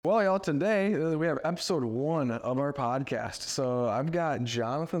Well, y'all, today we have episode 1 of our podcast. So I've got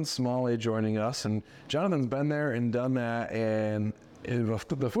Jonathan Smalley joining us, and Jonathan's been there and done that in the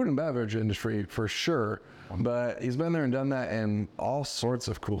food and beverage industry for sure. But he's been there and done that in all sorts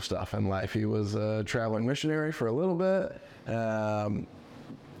of cool stuff in life. He was a traveling missionary for a little bit,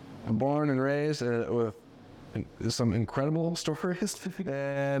 born and raised with some incredible stories,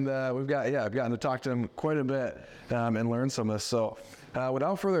 and I've gotten to talk to him quite a bit and learn some of this. So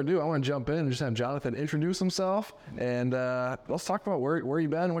without further ado, I want to jump in and just have Jonathan introduce himself, and let's talk about where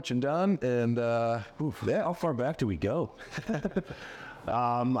you've been, what you've done, and how far back do we go?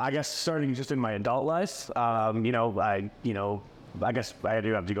 I guess starting just in my adult life, I guess I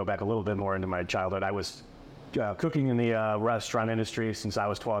do have to go back a little bit more into my childhood. I was cooking in the restaurant industry since I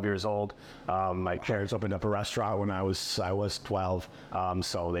was 12 years old. My parents opened up a restaurant when I was 12,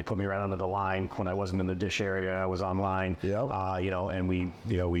 so they put me right under the line. When I wasn't in the dish area, I was online. And we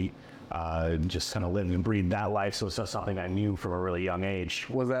just kind of lived and breathed that life. So it's just something I knew from a really young age.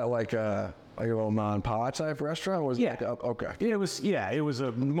 Was that like a little mom and pop type restaurant? Okay. It was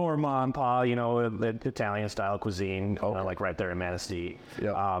a more mom and pop, Italian style cuisine, like right there in Manistee.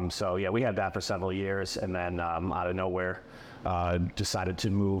 We had that for several years, and then out of nowhere, decided to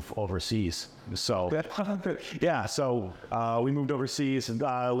move overseas. So we moved overseas and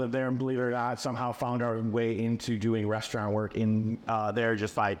lived there, and believe it or not, somehow found our way into doing restaurant work in there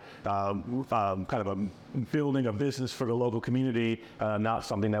just by kind of a building a business for the local community. Not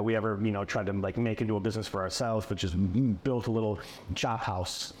something that we ever tried to like make into a business for ourselves, but just built a little chop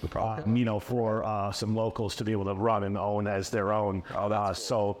house for some locals to be able to run and own as their own.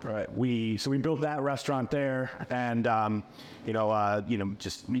 We built that restaurant there, and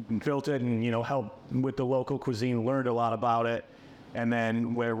just built it and helped with the local cuisine, learned a lot about it, and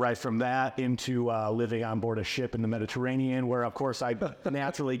then we're right from that into living on board a ship in the Mediterranean, where of course I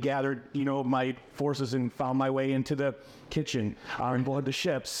naturally gathered my forces and found my way into the kitchen on board the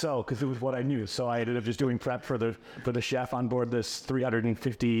ship. So because it was what I knew, so I ended up just doing prep for the chef on board this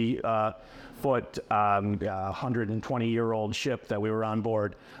 350 foot 120-year-old ship that we were on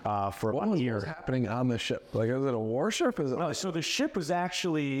board for what 1 year. What was happening on the ship? Like, is it a warship? So the ship was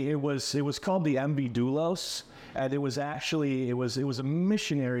actually it was called the MV Doulos, and it was a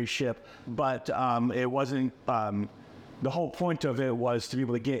missionary ship, but it wasn't. The whole point of it was to be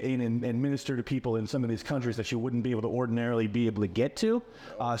able to get in and minister to people in some of these countries that you wouldn't be able to ordinarily be able to get to.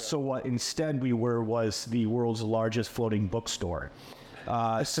 So what instead we were was the world's largest floating bookstore.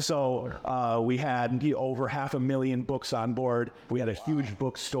 We had over 500,000 books on board. We had a huge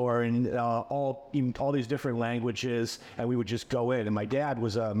bookstore in all these different languages, and we would just go in. And my dad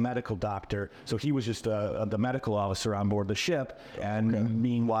was a medical doctor, so he was just the medical officer on board the ship. And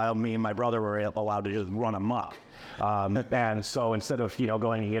meanwhile, me and my brother were allowed to just run amok. And so instead of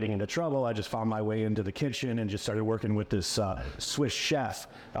going and getting into trouble, I just found my way into the kitchen and just started working with this Swiss chef.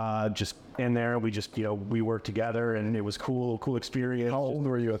 Just in there, we just we worked together, and it was cool experience. How old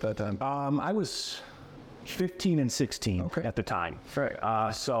were you at that time? I was 15 and 16 at the time. Right.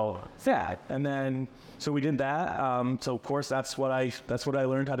 And then so we did that. So of course that's what I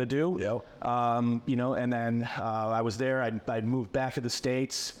learned how to do. Yep. And then I was there. I'd moved back to the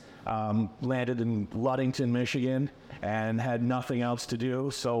States. Landed in Ludington, Michigan, and had nothing else to do.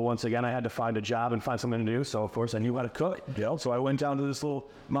 So once again, I had to find a job and find something to do. So of course I knew how to cook. Yep. So I went down to this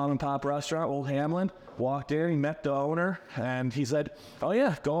little mom and pop restaurant, Old Hamlin, walked in, met the owner, and he said, "Oh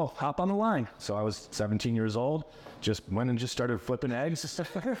yeah, go hop on the line." So I was 17 years old. Just went and just started flipping eggs.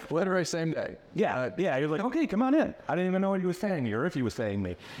 Literally same day. Yeah. He was like, "Okay, come on in." I didn't even know what he was paying me or if he was paying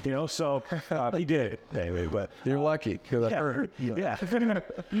me. So he did. Anyway, but you're lucky.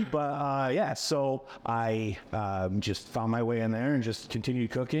 So I just found my way in there and just continued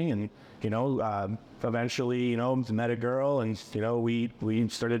cooking, and eventually met a girl, and we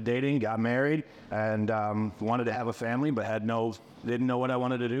started dating, got married, and wanted to have a family, but didn't know what I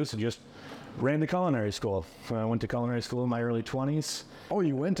wanted to do, so just ran to culinary school. I went to culinary school in my early 20s. Oh,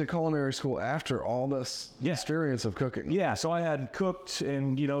 you went to culinary school after all this experience of cooking? Yeah, so I had cooked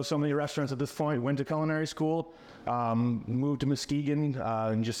in, so many restaurants at this point, went to culinary school, moved to Muskegon,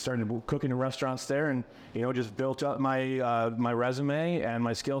 and just started cooking in restaurants there, and, just built up my resume and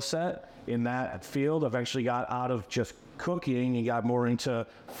my skill set in that field. Eventually got out of just cooking and got more into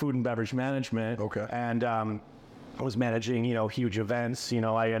food and beverage management. Okay. And I was managing, huge events.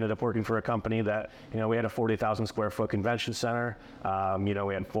 I ended up working for a company that, we had a 40,000 square foot convention center.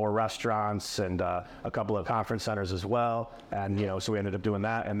 We had 4 restaurants and a couple of conference centers as well. And, so we ended up doing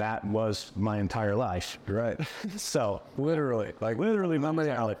that. And that was my entire life. Right. So literally how many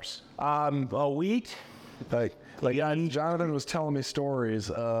hours? A week. Like Like Jonathan was telling me stories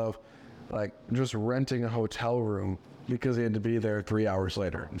of like just renting a hotel room because he had to be there 3 hours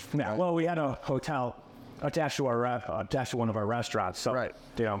later. Yeah, well, we had a hotel attached to one of our restaurants. So, Right.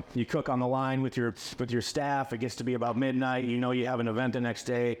 you know, you cook on the line with your staff. It gets to be about midnight. You know, you have an event the next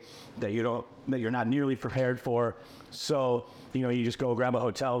day that you're not nearly prepared for. So, you know, you just go grab a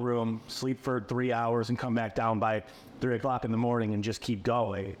hotel room, sleep for 3 hours, and come back down by 3 o'clock in the morning and just keep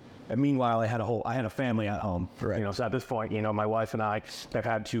going. And meanwhile, I had a family at home. Right. You know, so at this point, you know, my wife and I have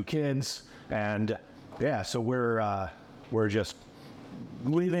had 2 kids, and yeah, so we're just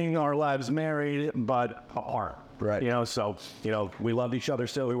living our lives married, but apart. Right. You know, so, you know, we loved each other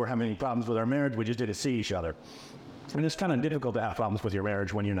still. We weren't having any problems with our marriage. We just didn't see each other. And it's kind of difficult to have problems with your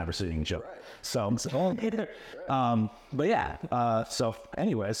marriage when you're never seeing each other. Right. But yeah, so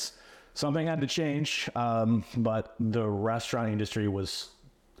anyways, something had to change. But the restaurant industry was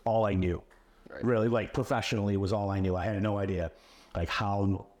all I knew. Right. Really, like professionally was all I knew. I had no idea like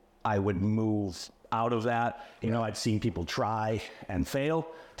how I would move out of that. You know, I'd seen people try and fail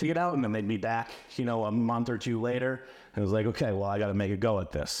to get out, and then they'd be back, you know, a month or 2 later. And it was like, okay, well, I got to make a go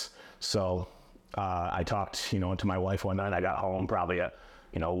at this. So I talked, you know, to my wife one night. I got home probably at,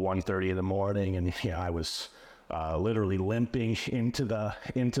 you know, 1:30 in the morning, and you know, I was literally limping into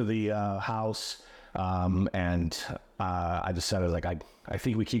the house. And I just said, I was like, I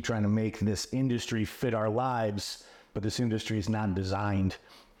think we keep trying to make this industry fit our lives, but this industry is not designed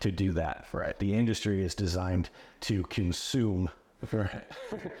to do that. Right. The industry is designed to consume, right,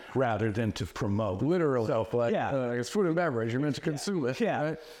 rather than to promote. Literally. So, like, yeah. It's food and beverage. You're meant to consume it. Yeah.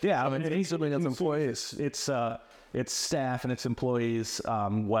 Right? Yeah. I mean, it's consuming its employees. It's staff and its employees.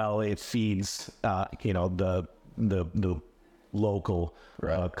 Well, it feeds, you know, the local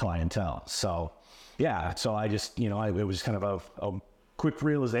clientele. So, yeah. So I just, you know, it was kind of a quick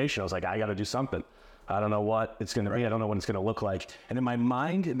realization. I was like, I got to do something. I don't know what it's going to be. I don't know what it's going to look like. And in my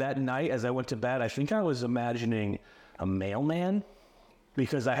mind that night, as I went to bed, I think I was imagining a mailman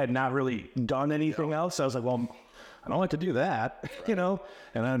because I had not really done anything else. I was like, well, I don't like to do that, you know?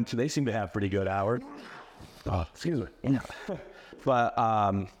 And then they seem to have pretty good hours. Oh, excuse me. Yeah.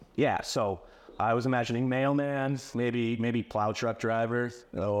 But, yeah, so I was imagining mailman, maybe plow truck drivers,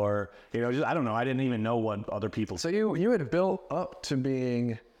 or, you know, just, I don't know. I didn't even know what other people. So you had built up to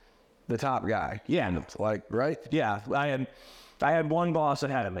being the top guy. Yeah. Like, right? Yeah. I had one boss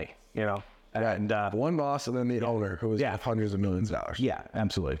ahead of me, you know, and one boss and then the owner who was worth hundreds of millions of dollars. Yeah,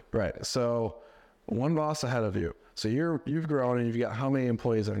 absolutely. Right. So one boss ahead of you. So you've grown and you've got how many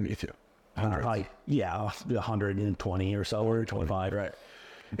employees underneath you? Hundreds. Yeah, 120 or so, or 25. Right.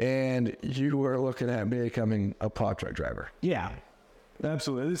 And you were looking at becoming a plow truck driver. Yeah,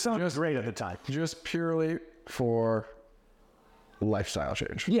 absolutely. It sounded great at the time. Just purely for lifestyle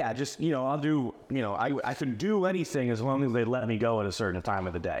change. Yeah, just, you know, I'll do, you know, I could do anything as long as they let me go at a certain time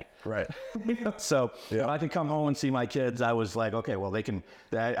of the day. Right. So if I could come home and see my kids, I was like, okay, well, they can,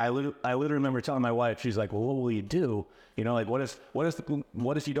 I literally remember telling my wife, she's like, well, what will you do? You know, like, what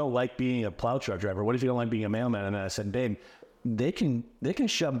if you don't like being a plow truck driver? What if you don't like being a mailman? And I said, babe, they can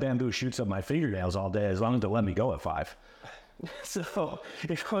shove bamboo shoots up my fingernails all day as long as they let me go at 5. So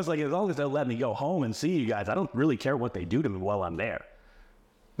I was like, as long as they'll let me go home and see you guys, I don't really care what they do to me while I'm there.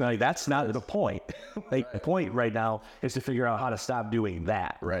 Like, that's not the point. Like, the point right now is to figure out how to stop doing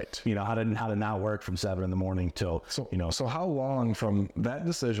that. Right. You know, how to not work from 7 a.m. till, you know. So how long from that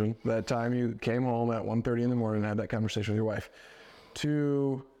decision, that time you came home at 1:30 in the morning and had that conversation with your wife,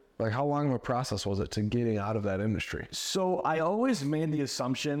 to like how long of a process was it to getting out of that industry? So I always made the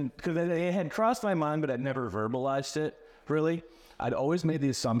assumption, because it had crossed my mind, but I'd never verbalized it, really. I'd always made the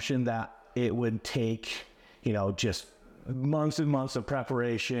assumption that it would take, you know, just months and months of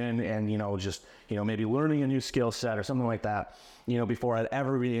preparation and, you know, just, you know, maybe learning a new skill set or something like that, you know, before I'd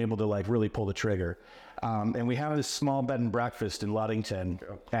ever be able to like really pull the trigger. And we have this small bed and breakfast in Ludington.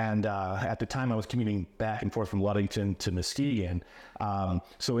 And at the time I was commuting back and forth from Ludington to Muskegon.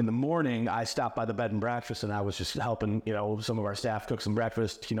 So in the morning I stopped by the bed and breakfast and I was just helping, you know, some of our staff cook some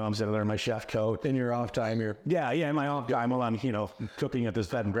breakfast. You know, I'm sitting there in my chef coat. In your off time, in my off time while I'm, you know, cooking at this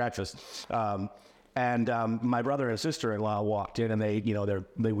bed and breakfast. And my brother and sister-in-law walked in, and they, you know,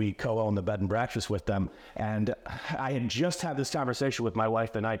 we co-own the bed and breakfast with them. And I had just had this conversation with my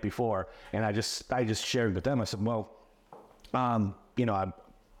wife the night before, and I just shared with them. I said, well, you know, I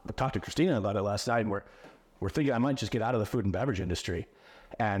talked to Christina about it last night, and we're thinking I might just get out of the food and beverage industry.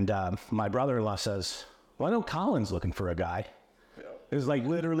 And my brother-in-law says, well, I know Colin's looking for a guy. It was like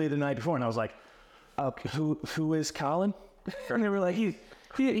literally the night before, and I was like, who is Colin? And they were like,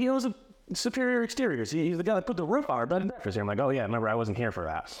 he owns a Superior Exteriors. He's the guy that put the roof on our bed and breakfast here. I'm like, oh yeah, remember I wasn't here for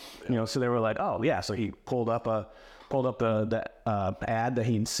that. You know, so they were like, oh yeah. So he pulled up the ad that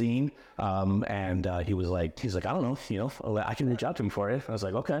he'd seen, and he was like, I don't know, you know, I can reach out to him for you. I was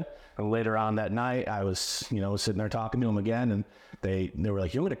like, okay. And later on that night, I was, you know, sitting there talking to him again, and they were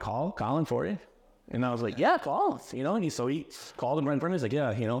like, you want me to call Colin for you? And I was like, yeah, call him, you know. And so he called him right in front of me. He's like,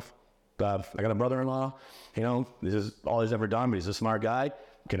 yeah, you know, I got a brother-in-law, you know, this is all he's ever done, but he's a smart guy.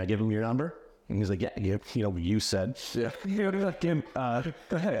 Can I give him your number? And he's like, yeah, you know, you said, Yeah. you know,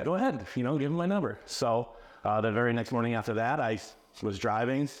 go ahead, you know, give him my number. So the very next morning after that, I was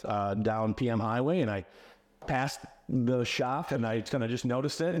driving down PM Highway, and I passed the shop, and I kind of just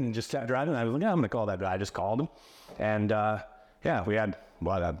noticed it and just kept driving. I was like, yeah, I'm going to call that guy. I just called him. And yeah, we had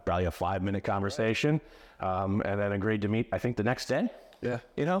probably a 5-minute conversation, and then agreed to meet, I think, the next day. Yeah.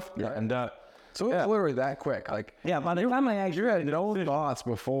 You know? Yeah. And so it was literally that quick. Like, yeah, by the time I actually you had no thoughts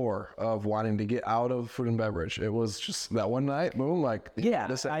before of wanting to get out of food and beverage. It was just that one night, boom, like,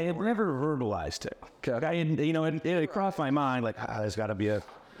 yeah, I had never verbalized it. Okay. I had, you know, it crossed my mind, like, there's got to be a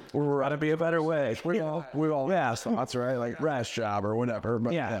better way. we all yeah, thoughts, right? Like rest job or whatever.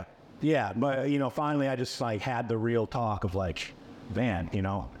 But yeah. But you know, finally, I just like had the real talk of like, man, you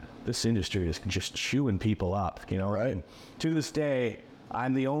know, this industry is just chewing people up, you know. Right. And to this day,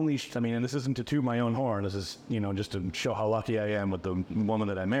 I'm the only. I mean, and this isn't to toot my own horn. This is, you know, just to show how lucky I am with the woman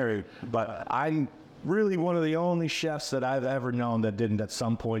that I married. But I'm really one of the only chefs that I've ever known that didn't at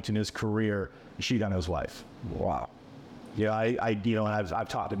some point in his career cheat on his wife. Wow. Yeah, I you know, and I've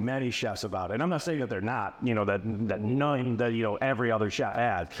talked to many chefs about it. And I'm not saying that they're not, you know, that none, that, you know, every other chef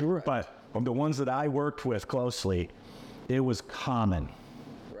had. Correct. But of the ones that I worked with closely, it was common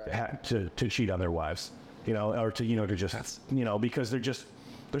to cheat on their wives, you know, or to, you know, to just, you know, because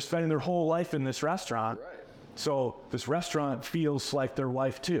they're spending their whole life in this restaurant. Right. So this restaurant feels like their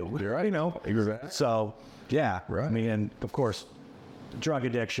wife too. You're right. You know. Exactly. So yeah. Right. I mean, and of course, drug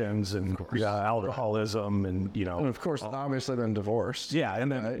addictions and alcoholism, and you know, And of course, obviously then divorced. yeah, and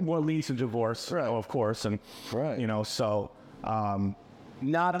then what leads to divorce, Right. of course, and Right. you know, so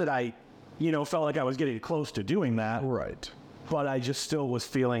not that I, you know, felt like I was getting close to doing that, Right. but I just still was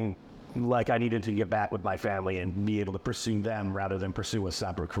feeling like I needed to get back with my family and be able to pursue them rather than pursue a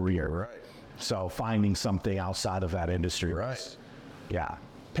separate career. Right. So finding something outside of that industry, Right. yeah,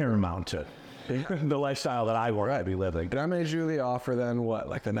 paramount to the lifestyle that I want to be living. And I made you the offer then, what,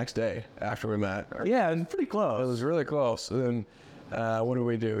 like the next day after we met? Yeah, and pretty It close. was really close. And then what did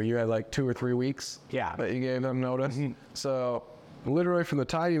we do? You had like 2 or 3 weeks Yeah. that you gave them notice. So literally from the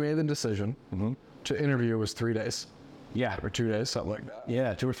time you made the decision to interview was 3 days Yeah, or 2 days, something like that.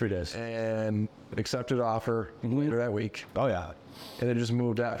 yeah, 2 or 3 days. And accepted offer later that week. Oh yeah. And it just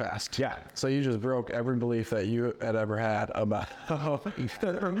moved that fast. Yeah. So you just broke every belief that you had ever had about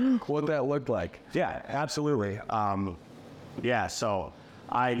what that looked like. Yeah, absolutely. Yeah, so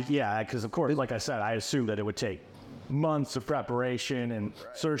because of course, like I said, I assumed that it would take months of preparation and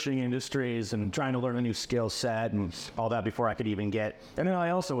searching industries and trying to learn a new skill set and all that before I could even get. And then I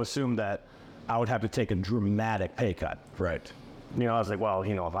also assumed that I would have to take a dramatic pay cut. Right. You know, I was like, well,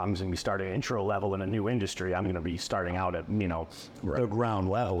 you know, if I'm going to be starting intro level in a new industry, I'm going to be starting out at, you know, the ground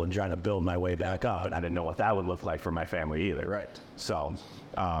level and trying to build my way back up. And I didn't know what that would look like for my family either. Right. So,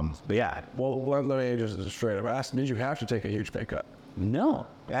 but yeah. Well, let me just straight up ask, did you have to take a huge pay cut? No,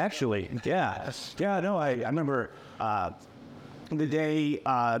 actually, yeah. Yeah, no, I remember the day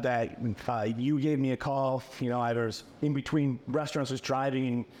that you gave me a call, you know, I was in between restaurants, was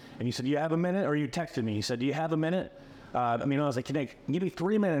driving, and you said, do you have a minute? Or you texted me, you said, do you have a minute? I mean, I was like, give me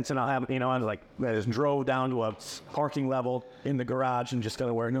 3 minutes and I'll have, you know, I was like, I just drove down to a parking level in the garage and just kind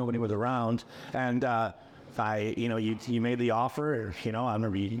of where nobody was around. And you know, you made the offer, you know, I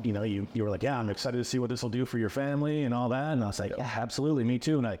remember, you were like, yeah, I'm excited to see what this will do for your family and all that. And I was like, yeah, absolutely, me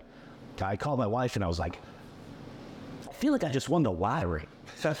too. And I called my wife and I was like, I feel like I just won the lottery.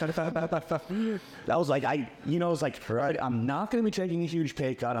 That was like, I'm not going to be taking a huge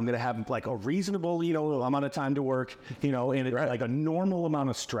pay cut. I'm going to have like a reasonable, you know, amount of time to work, you know, and like a normal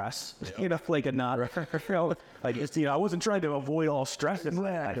amount of stress, you know, like a not, you know, like, it's, you know, I wasn't trying to avoid all stress in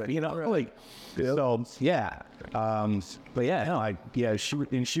life, you know, like, so, yeah. But yeah, no,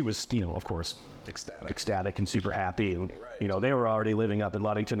 she was, you know, of course, ecstatic and super happy. And, you know, they were already living up in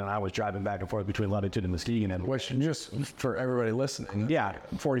Ludington, and I was driving back and forth between Ludington and Muskegon. And Which, just for everybody listening, yeah,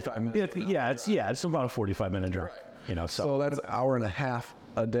 45 minutes. It's about a 45-minute drive. You know, So that's an hour and a half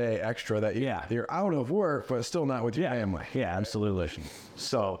a day extra that you're out of work, but still not with your family. Yeah, absolutely.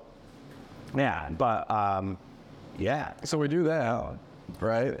 So, yeah, but yeah. So we do that,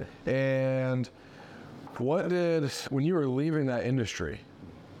 right? And when you were leaving that industry,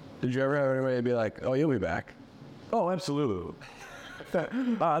 Did you ever have anybody be like, "Oh, you'll be back"? Oh, absolutely.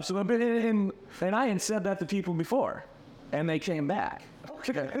 Absolutely. And I had said that to people before, and they came back.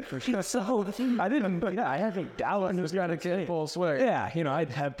 So I didn't. Yeah, I haven't doubt. Just got to get full swing. Yeah, I'd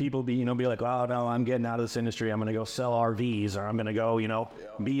have people be like, "Oh no, I'm getting out of this industry. I'm gonna go sell RVs, or I'm gonna go,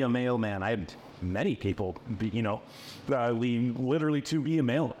 be a mailman." I had many people, leave literally to be a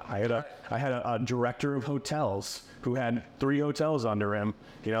mailman. I had a director of hotels who had 3 hotels under him,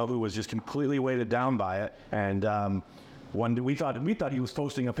 who was just completely weighted down by it, and. One day we thought he was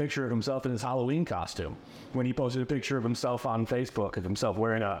posting a picture of himself in his Halloween costume when he posted a picture of himself on Facebook of himself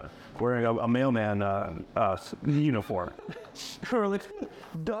wearing a mailman uniform.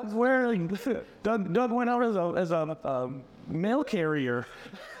 Doug went out as a mail carrier,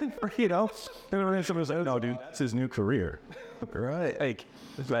 And somebody was like, "No, dude, that's his new career." Right.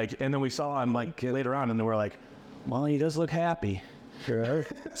 And then we saw him later on, and then we're like, "Well, he does look happy." Right.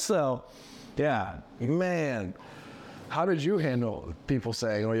 So, yeah, Man. How did you handle people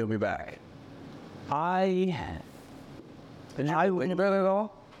saying, "Oh, you'll be back"? Did you think about it at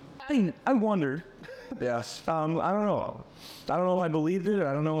all? I wondered. Yes. I don't know. I don't know if I believed it.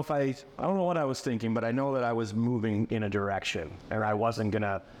 I don't know what I was thinking, but I know that I was moving in a direction, and I wasn't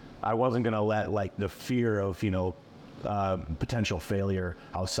gonna let the fear of potential failure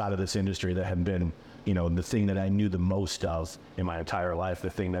outside of this industry that had been the thing that I knew the most of in my entire life,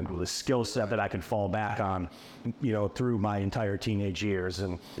 the skill set that I could fall back on, through my entire teenage years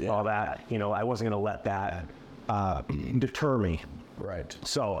and all that. I wasn't going to let that deter me. Right.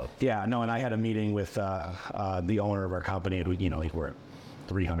 So, and I had a meeting with the owner of our company, and we're at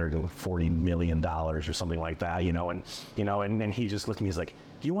 $340 million or something like that, and he just looked at me, he's like,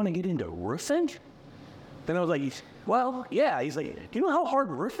 "Do you want to get into roofing?" Then I was like, "Well, yeah." He's like, "Do you know how hard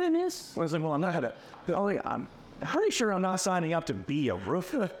roofing is?" I was like, "Well, I'm not I'm pretty sure I'm not signing up to be a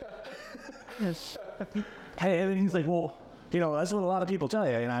roofer." Hey, and he's like, "Well, that's what a lot of people tell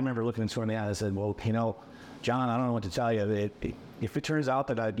you." And I remember looking into him in the eye and I said, "Well, John, I don't know what to tell you. If it turns out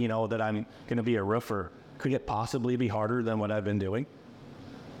that I'm going to be a roofer, could it possibly be harder than what I've been doing?"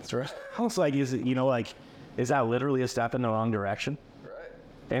 That's right. I was like, "Is it, is that literally a step in the wrong direction?" Right.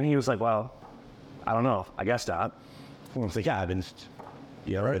 And he was like, "Well, I don't know. I guess not." I was like, "Yeah, I've been,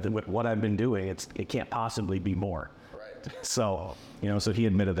 with what I've been doing, it can't possibly be more." Right. So, so he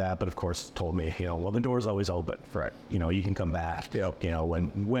admitted that, but of course told me, well, the door's always open. Right. You can come back. Yep.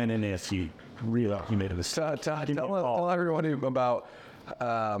 When and if you realize you made a mistake. Tell everybody about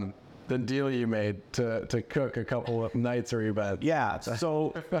the deal you made to cook a couple of nights or events. Yeah.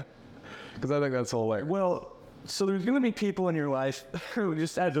 So, because I think that's hilarious. Well, so there's going to be people in your life who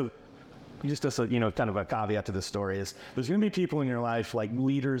just kind of a caveat to this story is there's going to be people in your life, like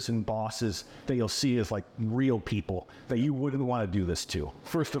leaders and bosses, that you'll see as like real people that you wouldn't want to do this to,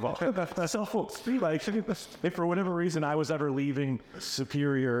 first of all. So, if for whatever reason I was ever leaving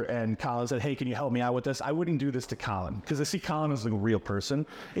Superior and Colin said, "Hey, can you help me out with this?" I wouldn't do this to Colin because I see Colin as a real person,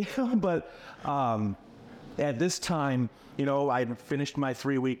 but at this time, I'd finished my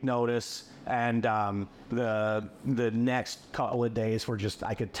 3-week notice, and the next couple of days were just,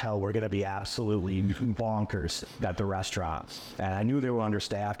 I could tell we're going to be absolutely bonkers at the restaurant. And I knew they were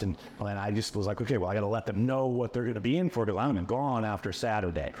understaffed, and I just was like, okay, well, I got to let them know what they're going to be in for, because I'm gone after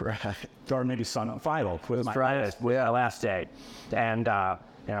Saturday. Right. Or maybe Friday was my last day. And I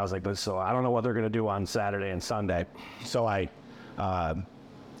was like, so I don't know what they're going to do on Saturday and Sunday. So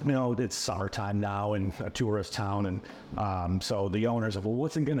it's summertime now in a tourist town, and so the owners of, well,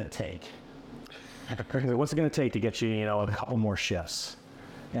 what's it going to take? What's it going to take to get you, a couple more shifts?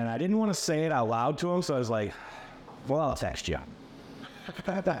 And I didn't want to say it out loud to him, so I was like, well, I'll text you.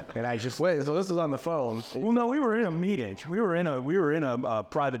 And I just wait. So this is on the phone. Well, no, we were in a meeting. We were in a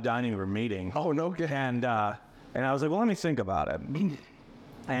private dining room meeting. Oh, no. And I was like, well, let me think about it.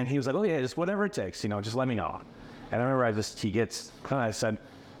 And he was like, oh yeah, just whatever it takes, just let me know. And I remember I said,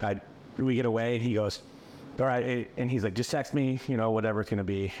 we get away, and he goes, all right, and he's like, just text me, whatever it's going to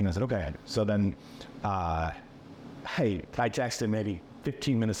be. And I said, okay. So then, I texted him maybe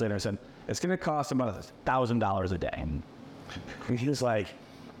 15 minutes later. I said, it's going to cost about $1,000 a day. And he was like,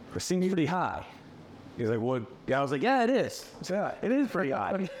 it seems pretty high. He's like, well, I was like, yeah, it is. Yeah, it is pretty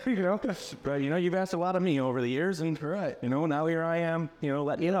high. But you've asked a lot of me over the years, and now here I am,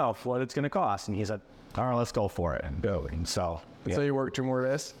 letting you know what it's going to cost. And he said, all right, let's go for it. And go. And so, yeah. So you worked 2 more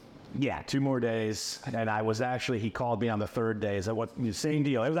days? Yeah, 2 more days. And he called me on the 3rd day. So same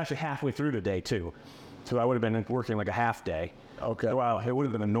deal. It was actually halfway through the day too. So I would have been working like a half day. Okay. Well, it would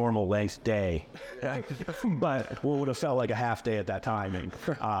have been a normal length day. But it would have felt like a half day at that time.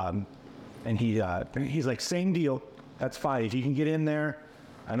 And he's like, same deal. That's fine. If you can get in there,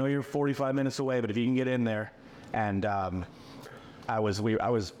 I know you're 45 minutes away, but if you can get in there. And I was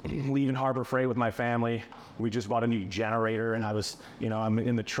leaving Harbor Freight with my family. We just bought a new generator, and I was, I'm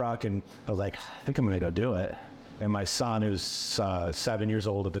in the truck, and I was like, I think I'm gonna go do it. And my son, who's 7 years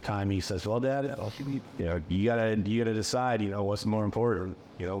old at the time, he says, "Well, Dad, you gotta decide, what's more important,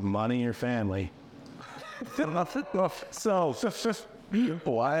 money or family." So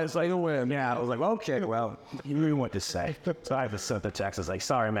Why is like a win? yeah, I was like, okay, well, you knew what to say. So I just sent the text. I was like,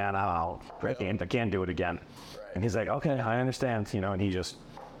 "Sorry, man, I can't do it again." And he's like, "Okay, I understand," and he just,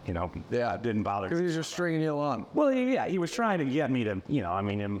 didn't bother. Because he's just stringing you along. Well, yeah, he was trying to get me to,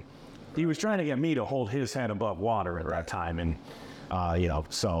 he was trying to get me to hold his head above water at that time, and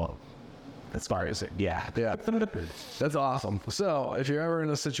so as far as it, yeah. That's awesome. So if you're ever in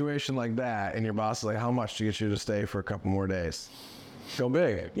a situation like that, and your boss is like, "How much to get you to stay for a couple more days?" Go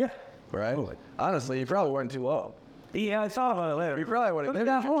big. Yeah. Right? Totally. Honestly, you probably weren't too low. Yeah, I thought about it later. You probably would have But been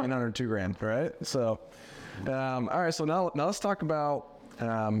that one- 1,500, $2,000, right? So, all right. So now let's talk about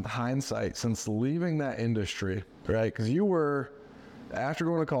hindsight since leaving that industry, right? Because you were, after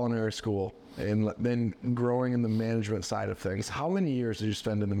going to culinary school and then growing in the management side of things, how many years did you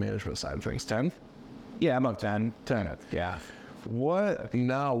spend in the management side of things? 10? Yeah, about 10. 10. Yeah. What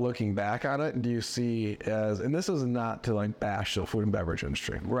now, looking back on it, do you see as, and this is not to like bash the food and beverage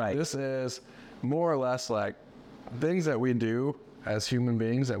industry, Right. This is more or less like things that we do as human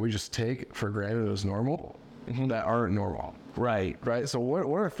beings that we just take for granted as normal that aren't normal. Right. Right. So what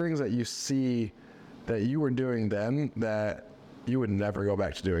are things that you see that you were doing then that you would never go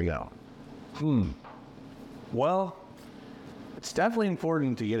back to doing now? Well, it's definitely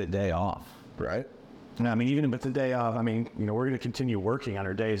important to get a day off. Right. And I mean, even with the day off, I mean, we're going to continue working on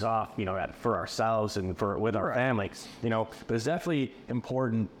our days off, for ourselves and with our families, but it's definitely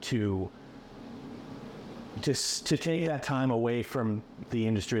important to take that time away from the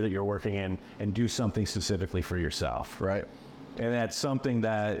industry that you're working in and do something specifically for yourself. Right. And that's something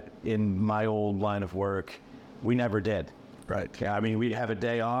that in my old line of work, we never did. Right. Yeah, I mean, we'd have a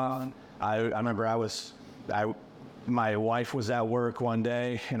day off. I remember my wife was at work one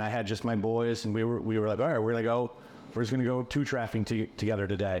day, and I had just my boys, and we were like, all right, we're just gonna go two trafficking together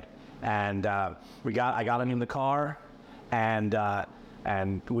today. And I got them in the car, and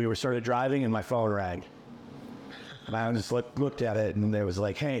we started driving, and my phone rang. And I just looked at it, and it was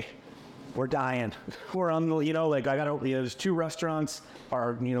like, hey, we're dying. We're on the, there's two restaurants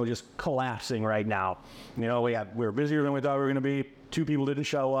are, just collapsing right now. We're busier than we thought we were going to be. Two people didn't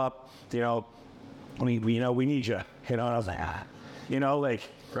show up. We need you. And I was like,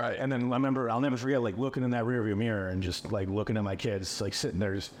 Right. And then I'll never forget, looking in that rearview mirror and just looking at my kids, sitting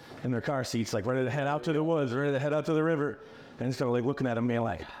there just in their car seats, ready to head out to the woods, ready to head out to the river. And just kind of looking at them being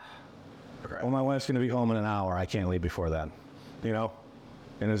like, well, my wife's going to be home in an hour. I can't leave before then,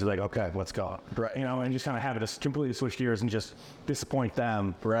 And it's like, okay, let's go. Right. And just kind of have it completely switch gears and just disappoint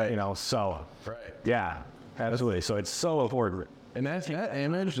them. Right. So. Right. Yeah, absolutely. So it's so important. And that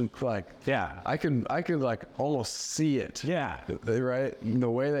image, Yeah. I could almost see it. Yeah. Right? The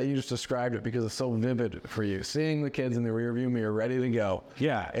way that you just described it, because it's so vivid for you. Seeing the kids in the rearview mirror ready to go.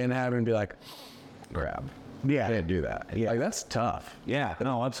 Yeah. And having to be like, grab. Yeah. Can't do that. Yeah. That's tough. Yeah.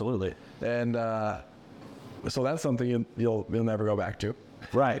 No, absolutely. And so that's something you'll never go back to.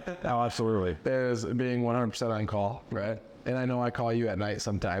 Right. Oh, absolutely. Is being 100% on call, right? And I know I call you at night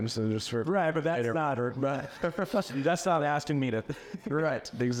sometimes, so just for Right, but that's not her. That's not asking me to.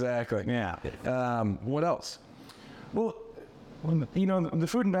 right, exactly. Yeah. What else? Well, the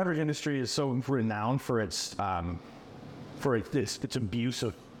food and beverage industry is so renowned for its abuse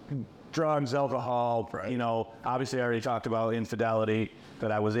of drugs, alcohol. Right. Obviously I already talked about infidelity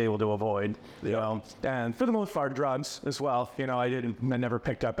that I was able to avoid. And for the most part, drugs as well. I never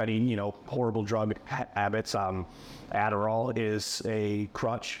picked up any horrible drug habits. Adderall is a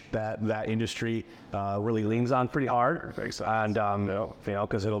crutch that industry really leans on pretty hard. And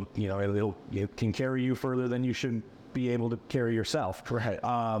because it can carry you further than you should be able to carry yourself. Right.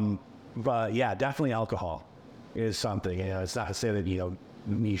 But yeah, definitely alcohol is something. It's not to say that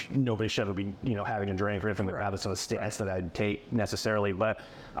nobody should be having a drink or anything like that. It's not a stance that I'd take necessarily, but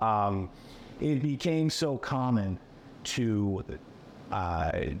it became so common to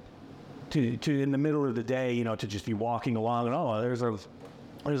in the middle of the day, to just be walking along and there's a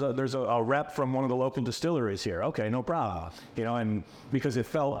there's a rep from one of the local distilleries here. Okay, no problem. And because it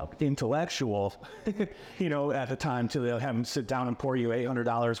felt intellectual, at the time to have them sit down and pour you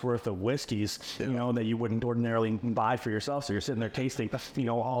 $800 worth of whiskeys, that you wouldn't ordinarily buy for yourself. So you're sitting there tasting,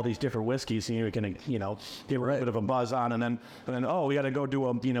 all these different whiskeys, and you're gonna, get a little bit of a buzz on, and then oh, we got to go do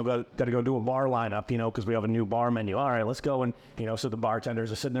a, got to go do a bar lineup, because we have a new bar menu. All right, let's go. And so the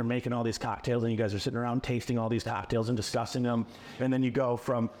bartenders are sitting there making all these cocktails, and you guys are sitting around tasting all these cocktails and discussing them, and then you go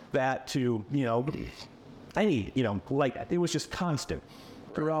from that to, it was just constant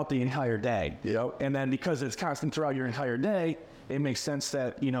throughout the entire day. And then because it's constant throughout your entire day, it makes sense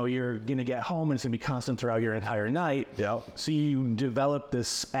that, you're going to get home and it's going to be constant throughout your entire night. So you develop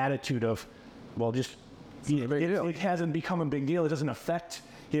this attitude of, well, just, it hasn't become a big deal. It doesn't affect,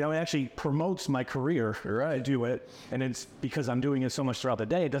 it actually promotes my career. I do it. And it's because I'm doing it so much throughout the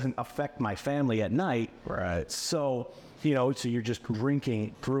day, it doesn't affect my family at night. So, so you're just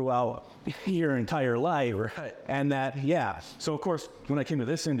drinking throughout your entire life. And so of course, when I came to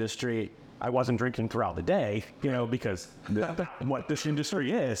this industry, I wasn't drinking throughout the day, because what this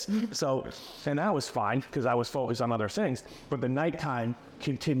industry is. So, and that was fine because I was focused on other things, but the nighttime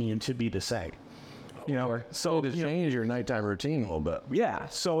continued to be the same. So to change your nighttime routine a little bit.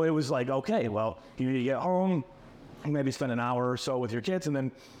 So it was like, okay, well, you get home, maybe spend an hour or so with your kids, and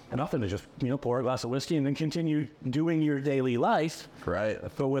then nothing to just, pour a glass of whiskey and then continue doing your daily life.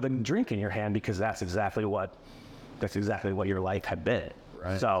 But with a drink in your hand, because that's exactly what your life had been.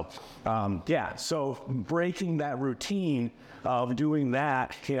 So, so breaking that routine of doing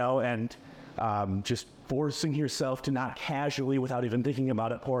that, and just forcing yourself to not casually, without even thinking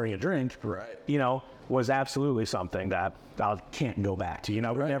about it, pouring a drink, was absolutely something that I can't go back to.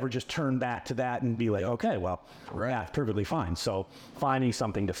 Never just turn back to that and be like, okay, well, it's perfectly fine. So finding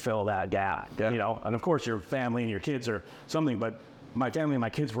something to fill that gap, and of course your family and your kids are something, but my family and my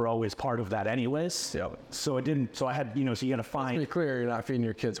kids were always part of that anyways. So it didn't, so I had, so you got to find. Let's be clear, you're not feeding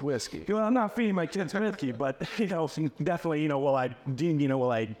your kids whiskey. Well, I'm not feeding my kids whiskey, but, definitely, what I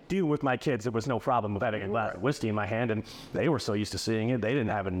do with my kids, there was no problem with having a glass of whiskey in my hand, and they were so used to seeing it, they didn't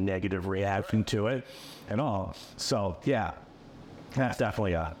have a negative reaction to it at all. So, that's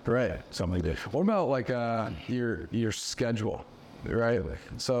definitely something to do. What about like your schedule, right?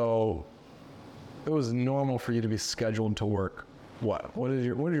 So it was normal for you to be scheduled to work. What did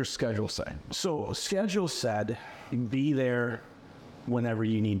your schedule say? So schedule said, be there whenever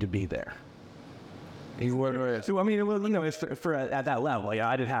you need to be there. So I mean, it's for at that level.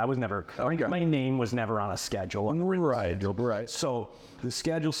 I was never. My name was never on a schedule. Right. So the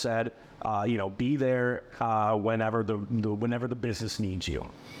schedule said, be there whenever the business needs you.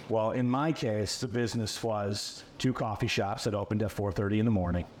 Well, in my case, the business was 2 coffee shops that opened at 4:30 in the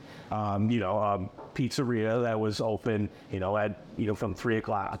morning. Pizzeria that was open, at from 3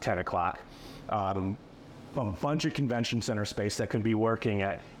 o'clock to 10 o'clock. A bunch of convention center space that could be working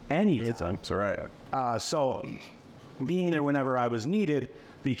at any time. So being there whenever I was needed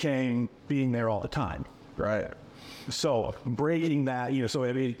became being there all the time. So breaking that,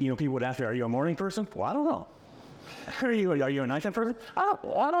 so people would ask me, are you a morning person? Well, I don't know. Are you a nighttime person? I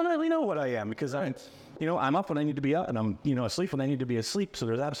don't really know what I am, because I'm up when I need to be up, and I'm, asleep when I need to be asleep. So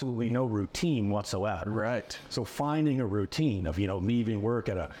there's absolutely no routine whatsoever. So finding a routine of, leaving work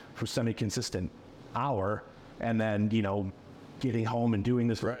at a semi-consistent hour, and then, getting home and doing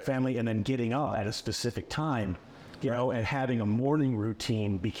this with family, and then getting up at a specific time, and having a morning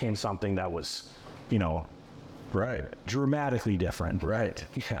routine became something that was, dramatically different.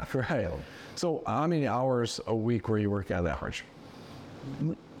 So how many hours a week were you working on average?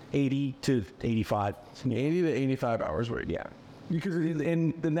 80 to 85. 80 to 85 hours a week. Because,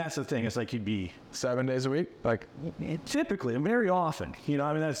 and then that's the thing, it's like you'd be 7 days a week? Like typically, very often,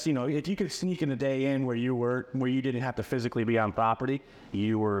 that's, if you could sneak in a day in where you didn't have to physically be on property,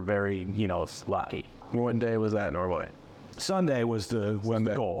 you were very, lucky. What day was that normally? Sunday was the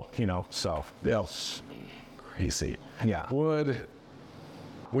goal, so. Crazy.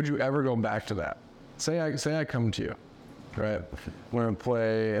 Would you ever go back to that? Say I come to you, right? We're going to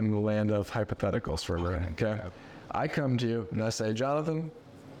play in the land of hypotheticals for a minute, okay? I come to you and I say, Jonathan,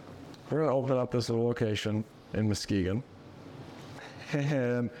 we're going to open up this little location in Muskegon,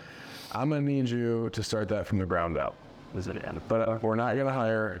 and I'm going to need you to start that from the ground up. But we're not going to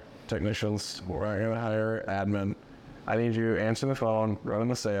hire technicians. We're not going to hire admin. I need you answering the phone, running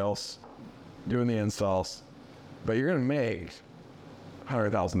the sales, doing the installs. But you're going to make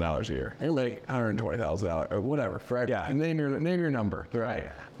 $100,000 a year. You're make $120,000 or whatever. Name your number.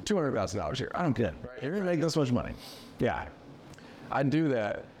 $200,000 a year. I don't care. You're gonna make this much money. I'd do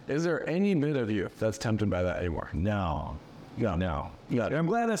that. Is there any bit of you that's tempted by that anymore? No. No. I'm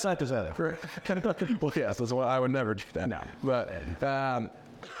glad that's not the other. Well, yes, that's why I would never do that. No. But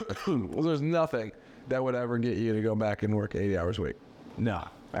well, there's nothing that would ever get you to go back and work 80 hours a week. No,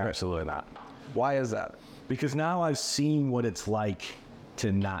 absolutely not. Why is that? Because now I've seen what it's like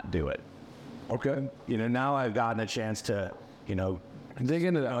to not do it. Okay. Now I've gotten a chance to, Dig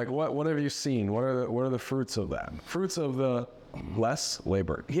into that. Like, what have you seen? What are the fruits of that? Fruits of the less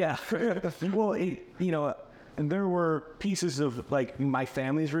labor. Yeah. Well, and there were pieces of like my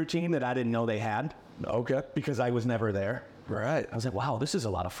family's routine that I didn't know they had. Okay. Because I was never there. Right. I was like, wow, this is a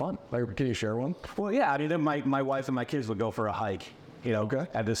lot of fun. Like, can you share one? Well, yeah. I mean, then my wife and my kids would go for a hike. Okay.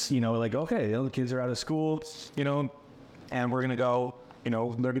 At this, like, okay, the kids are out of school, and we're gonna go.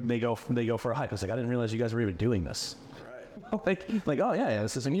 They go for a hike. I was like, I didn't realize you guys were even doing this. Like, oh yeah,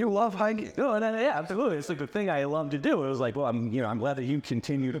 this is. And you love hiking? Oh, yeah, absolutely. It's like the thing I love to do. It was like, well, I'm glad that you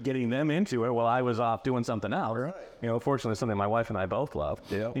continued getting them into it while I was off doing something else. Right. Fortunately, something my wife and I both love.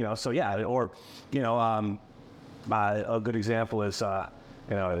 Yeah. So yeah, or, a good example is,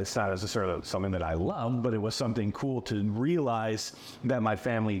 it's not necessarily something that I love, but it was something cool to realize that my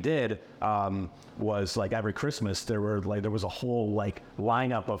family did. Was like every Christmas there was a whole like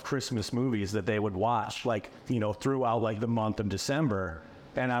lineup of Christmas movies that they would watch throughout like the month of December.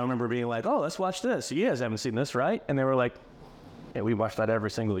 And I remember being like, oh, let's watch this. You guys haven't seen this, right? And they were like, yeah, we watch that every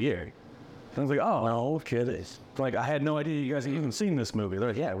single year. And I was like, oh, no kidding. Like, I had no idea you guys had even seen this movie. They're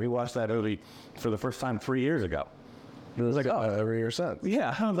like, yeah, we watched that movie for the first time 3 years ago. It was like, oh, every year since.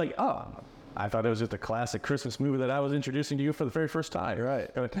 Yeah, I was like, oh, I thought it was just a classic Christmas movie that I was introducing to you for the very first time. Right.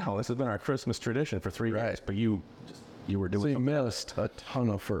 I'm like, no, this has been our Christmas tradition for 3 years, but you were doing. So you missed a ton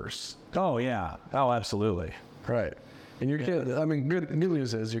of firsts. Oh yeah. Oh, absolutely. Right. And your kids, I mean, good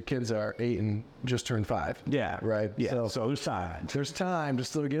news is your kids are 8 and just turned 5. Yeah. Right. Yeah. So there's time. There's time to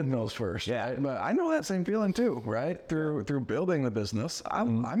still get those first. Yeah. Right? But I know that same feeling too, right? Through building the business, I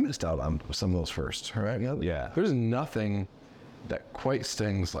missed out on some of those firsts, right? Yeah. There's nothing that quite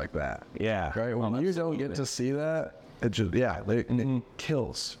stings like that. Yeah. Right. When you don't get to see that, it just it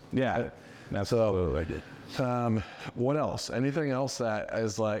kills. Yeah. Absolutely. So, what else? Anything else that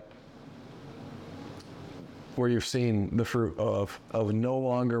is like where you've seen the fruit of no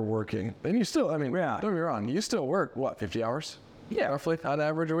longer working? And you still, don't get me wrong, you still work what, 50 hours? Yeah, roughly on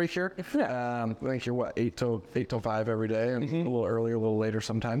average a week here. Yeah. I think you're what, 8 till 5 every day, and a little earlier, a little later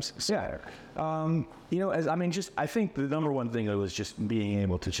sometimes. Yeah. I think the number one thing was just being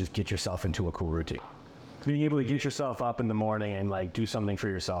able to just get yourself into a cool routine. Being able to get yourself up in the morning and like do something for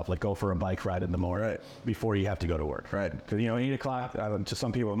yourself, like go for a bike ride in the morning before you have to go to work. Right. Because 8 o'clock to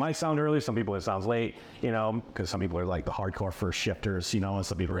some people it might sound early, some people it sounds late. Because some people are like the hardcore first shifters, and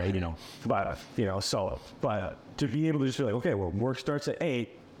some people are but to be able to just be like, okay, well, work starts at 8,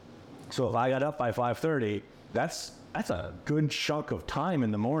 so if I got up by 5:30, that's a good chunk of time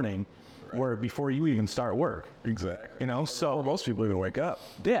in the morning. Where before you even start work. Exactly. So most people even wake up.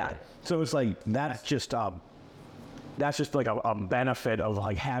 Yeah. So it's like that's just like a benefit of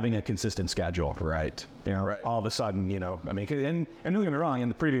like having a consistent schedule. Right. Right. All of a sudden, and don't get me wrong, in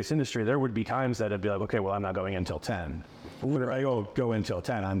the previous industry there would be times that it'd be like, okay, well, I'm not going until 10. When I go until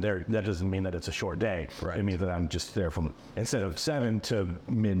 10, I'm there. That doesn't mean that it's a short day. Right. It means that I'm just there from instead of 7 to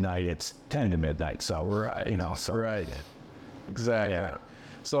midnight, it's 10 to midnight. So Right. Exactly. Yeah.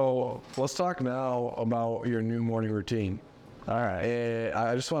 So let's talk now about your new morning routine. All right.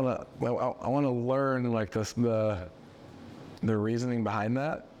 I just want to learn like the reasoning behind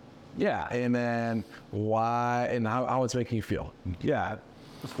that. Yeah. And then why and how it's making you feel. Yeah.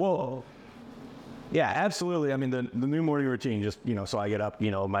 Well, yeah, absolutely. I mean, the new morning routine, just, so I get up,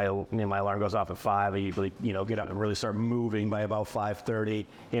 my alarm goes off at 5. I usually, get up and really start moving by about 5:30,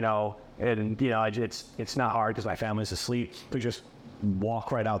 and, it's not hard because my family's asleep to just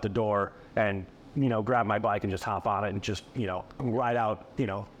walk right out the door and, grab my bike and just hop on it and just, ride out,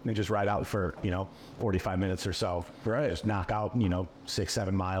 and just ride out for, 45 minutes or so. Right. Just knock out,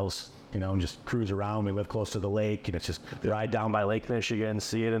 6-7 miles, and just cruise around. We live close to the lake, and it's just ride down by Lake Michigan,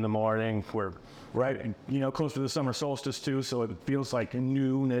 see it in the morning. We're right, close to the summer solstice too, so it feels like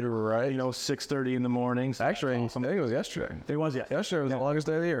noon at 6:30 in the morning. Actually, I think it was yesterday. It was, yeah. Yesterday was the longest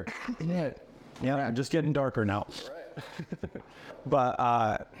day of the year. Yeah, just getting darker now. Right.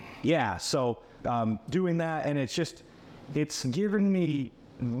 But so doing that, and it's given me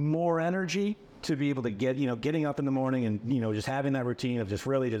more energy to be able to getting up in the morning and, just having that routine of just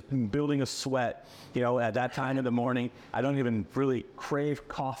really just building a sweat, at that time in the morning. I don't even really crave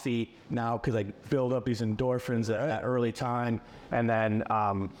coffee now because I build up these endorphins at that early time. And then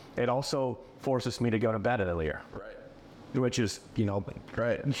it also forces me to go to bed earlier. Right. which is,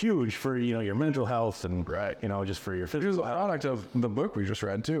 huge for, your mental health and, just for your It was physical a health. product of the book we just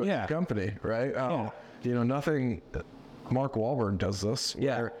read too. Yeah. Company, right? Nothing. Mark Wahlberg does this.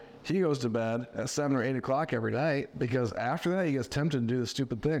 Yeah. Where he goes to bed at 7 or 8 o'clock every night because after that he gets tempted to do the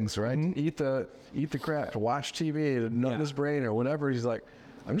stupid things, right? Eat the crap, to watch TV, to nut his brain or whatever. He's like,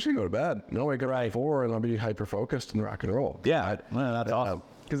 I'm just gonna go to bed. No, wake up at 4 and I'll be hyper focused and rock and roll. Yeah, well, that's awesome.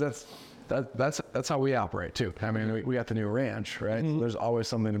 Because that's how we operate too. I mean, we got the new ranch, right? There's always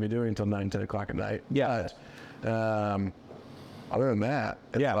something to be doing until 9, 10 o'clock at night. Yeah. But, other than that,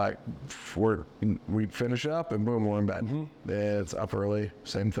 it's like we finish up and boom, we're in bed. It's up early,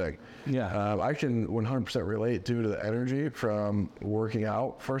 same thing. Yeah. I can 100% relate due to the energy from working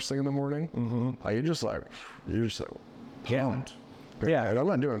out first thing in the morning. Like you're just like pumped. Yeah. And I'm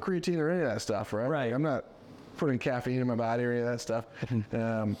not doing creatine or any of that stuff, right? Right. I'm not putting caffeine in my body or any of that stuff.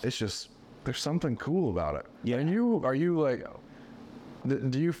 It's just there's something cool about it. Yeah. And are you like,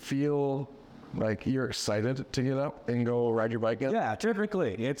 do you feel like you're excited to get up and go ride your bike again? Yeah,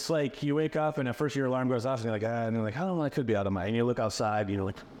 typically. It's like you wake up and at first your alarm goes off and you're like, and you're like, how long I could be out of my, and you look outside and you're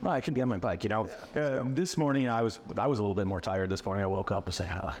like, well, I could be on my bike, This morning I was a little bit more tired this morning. I woke up and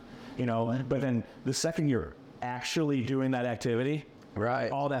said, but then the second you're actually doing that activity, right,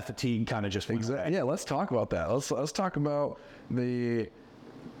 all that fatigue kind of just went away. Yeah, let's talk about that. Let's talk about the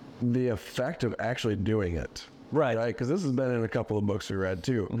effect of actually doing it. Right. Because this has been in a couple of books we read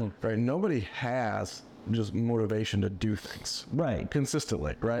too. Right. Nobody has just motivation to do things. Right.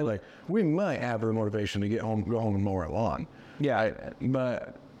 Consistently. Right. Like we might have the motivation to go home and mow our lawn. Yeah.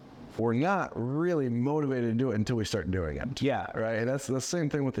 But we're not really motivated to do it until we start doing it. Yeah. Right. And that's the same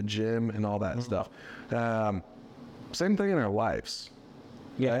thing with the gym and all that stuff. Same thing in our lives.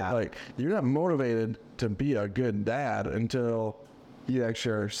 Yeah. Right? Like you're not motivated to be a good dad until you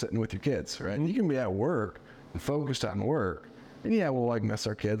actually are sitting with your kids. Right. You can be at work and focused on work, and we'll like miss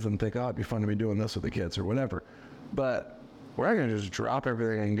our kids and think, oh, it'd be fun to be doing this with the kids or whatever, but we're not gonna just drop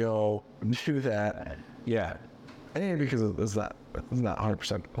everything and go do that. Yeah. A, because it's not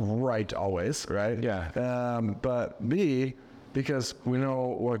 100% right always, right? Yeah. But B, because we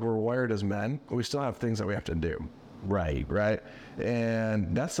know like we're wired as men, we still have things that we have to do. Right. Right.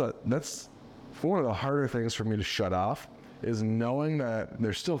 And that's one of the harder things for me to shut off, is knowing that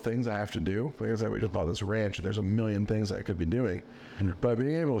there's still things I have to do. Like I said, we just bought this ranch, and there's a million things I could be doing. But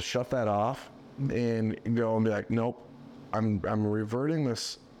being able to shut that off and go and be like, nope, I'm reverting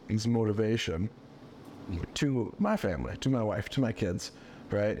this motivation to my family, to my wife, to my kids,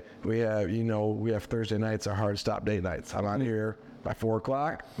 right? We have Thursday nights are hard stop date nights. I'm out here by 4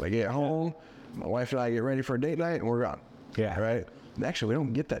 o'clock. I get home, my wife and I get ready for a date night, and we're gone. Yeah. Right? Actually, we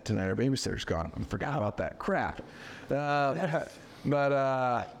don't get that tonight. Our babysitter's gone. I forgot about that. Crap.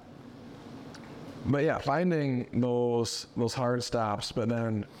 But yeah, finding those hard stops, but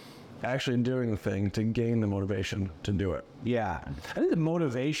then actually doing the thing to gain the motivation to do it. Yeah. I think the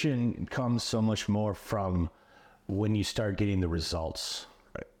motivation comes so much more from when you start getting the results.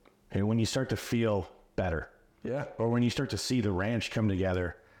 Right. And when you start to feel better. Yeah. Or when you start to see the ranch come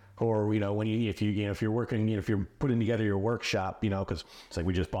together. Or, when if you're working, if you're putting together your workshop, because it's like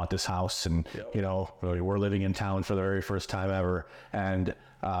we just bought this house and, we're living in town for the very first time ever. And,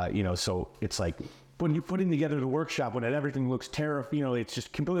 so it's like when you're putting together the workshop, when everything looks terrible, it's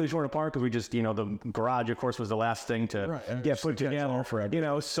just completely torn apart because we just, the garage, of course, was the last thing to get put together.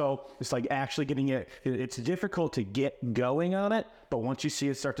 So it's like actually getting it's difficult to get going on it. But once you see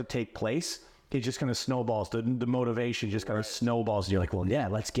it start to take place, it just kind of snowballs. The motivation just kind of snowballs. And you're like, well, yeah,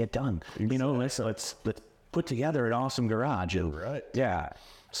 let's get done. Exactly. Let's put together an awesome garage. And, right. Yeah.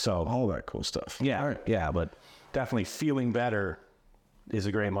 So all that cool stuff. Yeah. Right. Yeah. But definitely feeling better is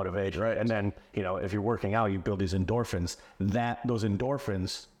a great motivation. Right. And then, if you're working out, you build these endorphins. Those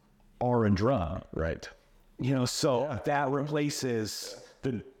endorphins are a drug. Right. That replaces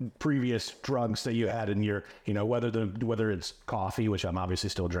the previous drugs that you had in your, whether it's coffee, which I'm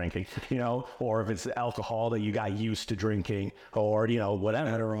obviously still drinking, or if it's alcohol that you got used to drinking, or,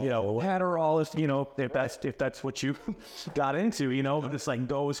 whatever, Adderall, if that's what you got into, but it's like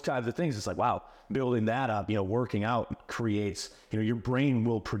those kinds of things. It's like, wow, building that up, working out creates, your brain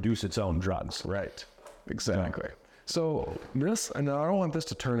will produce its own drugs. Right. Exactly. So this, and I don't want this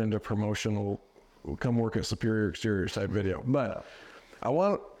to turn into promotional, come work at Superior Exteriors type video, but I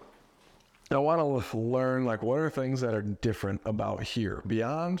want to learn, like, what are things that are different about here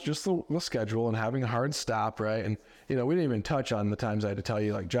beyond just the schedule and having a hard stop, right? And, we didn't even touch on the times I had to tell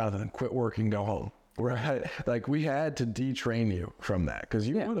you, like, Jonathan, quit working, go home. Right? Like, we had to detrain you from that because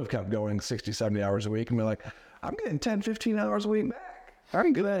you would have kept going 60, 70 hours a week and be like, I'm getting 10, 15 hours a week back.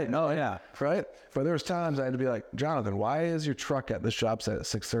 I'm good. No, yeah. Right? But there was times I had to be like, Jonathan, why is your truck at the shop site at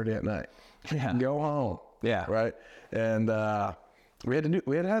 6:30 at night? Yeah. Go home. Yeah. Right? And we had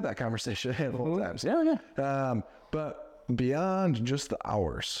to have that conversation a handful of times. Yeah, But beyond just the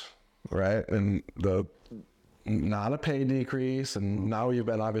hours, right? And not a pay decrease, and now you've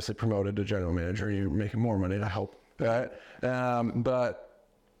been obviously promoted to general manager. You're making more money, I hope. Right? But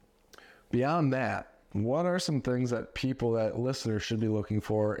beyond that, what are some things that listeners should be looking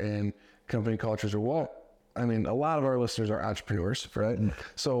for in company cultures, or what? I mean, a lot of our listeners are entrepreneurs, right?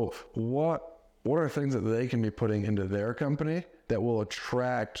 So what are things that they can be putting into their company that will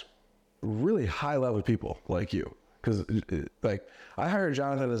attract really high level people like you? Because like I hired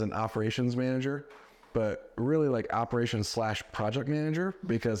Jonathan as an operations manager, but really like operations / project manager,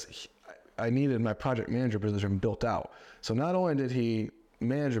 because I needed my project manager position built out. So not only did he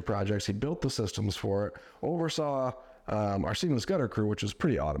manage the projects, he built the systems for it, oversaw our seamless gutter crew, which is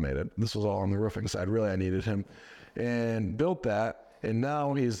pretty automated. This was all on the roofing side. Really, I needed him, and built that. And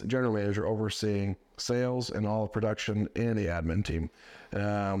now he's general manager overseeing sales and all of production and the admin team,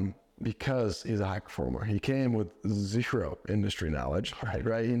 because he's a high performer. He came with zero industry knowledge,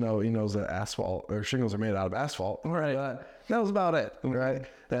 right? He knows that asphalt or shingles are made out of asphalt, right? That was about it, right?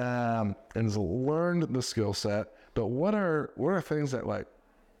 And has learned the skill set. But what are things that like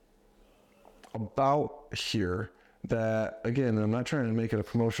about here that, again, I'm not trying to make it a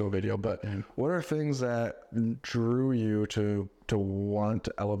promotional video, but what are things that drew you to want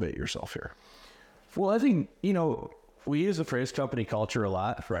to elevate yourself here? Well, I think, we use the phrase company culture a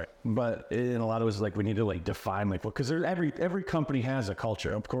lot, right? But in a lot of ways, like we need to like define like, well, because every company has a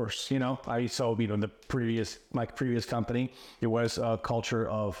culture, of course. My previous company, it was a culture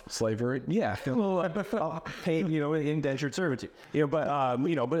of slavery. Yeah, paid, indentured servitude. But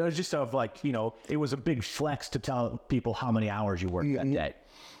it was just of like, it was a big flex to tell people how many hours you worked that day.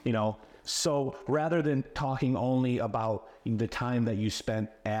 So rather than talking only about the time that you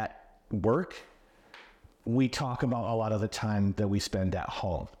spent at work, we talk about a lot of the time that we spend at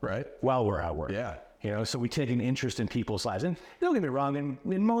home, right? While we're at work. Yeah. So we take an interest in people's lives. And don't get me wrong,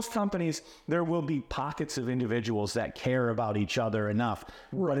 in most companies, there will be pockets of individuals that care about each other enough,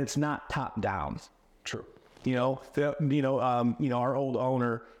 but it's not top down. True. Our old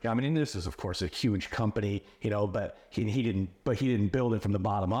owner, this is of course a huge company, but he didn't build it from the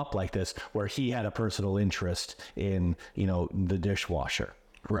bottom up like this, where he had a personal interest in, the dishwasher.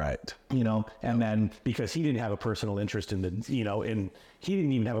 Right. And then because he didn't have a personal interest in he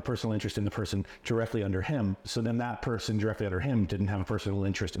didn't even have a personal interest in the person directly under him. So then that person directly under him didn't have a personal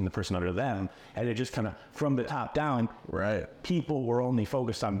interest in the person under them. And it just kind of from the top down, right? People were only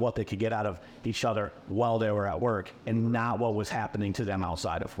focused on what they could get out of each other while they were at work and not what was happening to them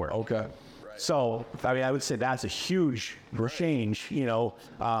outside of work. Okay. So, I would say that's a huge change,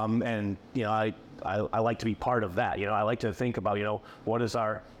 I like to be part of that. I like to think about, what does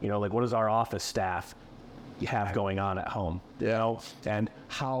our office staff have going on at home, and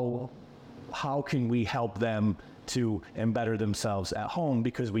how can we help them to better themselves at home,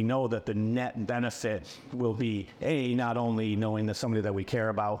 because we know that the net benefit will be not only knowing that somebody that we care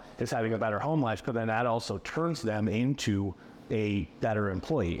about is having a better home life, but then that also turns them into a better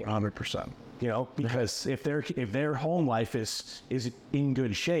employee. 100%. Because if their home life is in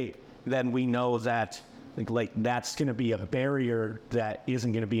good shape, then we know that like that's going to be a barrier that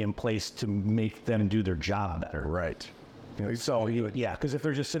isn't going to be in place to make them do their job better. Right. So because if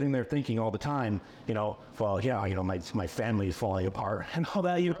they're just sitting there thinking all the time, my family is falling apart and all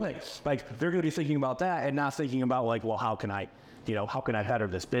that, like they're going to be thinking about that and not thinking about like, well, how can I better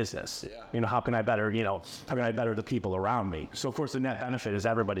this business? Yeah. How can I better the people around me? So of course the net benefit is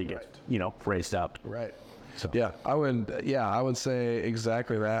everybody gets, raised up. Right. So. I would say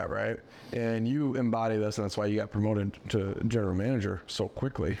exactly that, right? And you embody this, and that's why you got promoted to general manager so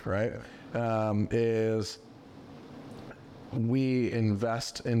quickly, right? Is we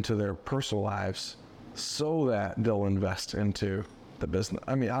invest into their personal lives so that they'll invest into the business.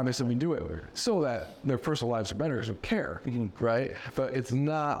 I mean, obviously we do it so that their personal lives are better because we care, right? But it's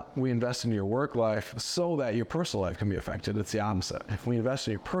not we invest in your work life so that your personal life can be affected. It's the opposite. We invest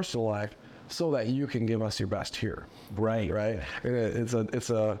in your personal life so that you can give us your best here. Right. It's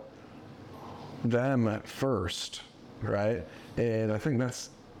a them at first, right? And I think that's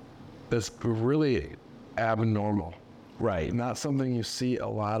really abnormal. Right. Not something you see a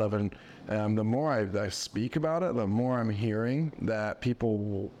lot of. And the more I speak about it, the more I'm hearing that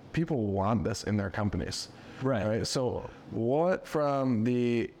people want this in their companies. Right. So what I'm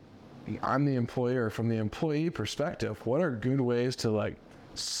the employer, from the employee perspective, what are good ways to like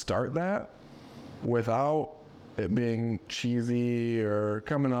start that without it being cheesy or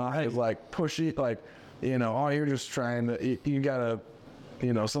coming off as like pushy, like, you know, oh, you're just trying to, you gotta,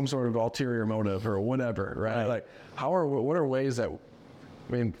 you know, some sort of ulterior motive or whatever, right? Like, what are ways that,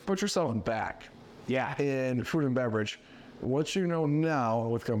 I mean, put yourself back. Yeah. In food and beverage, what you know now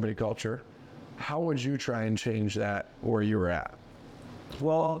with company culture, how would you try and change that where you were at?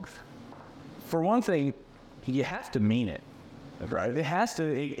 Well, for one thing, you have to mean it. Right. It has to,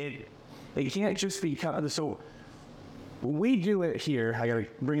 it can't just be, so we do it here. I got to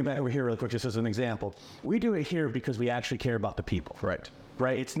bring it back over here real quick just as an example. We do it here because we actually care about the people. Right.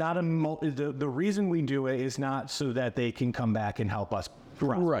 Right. It's not the reason we do it is not so that they can come back and help us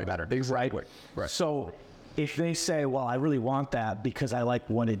run better. Exactly. Right. So if they say, well, I really want that because I like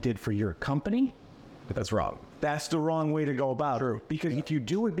what it did for your company, that's wrong. That's the wrong way to go about it. Because if you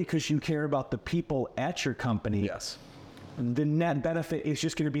do it because you care about the people at your company, yes, the net benefit is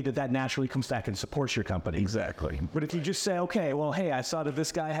just going to be that naturally comes back and supports your company. Exactly. But if you just say, okay, well, hey, I saw that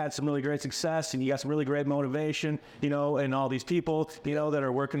this guy had some really great success and you got some really great motivation, you know, and all these people, you know, that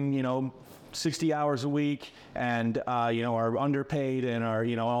are working, you know, 60 hours a week and, you know, are underpaid and are,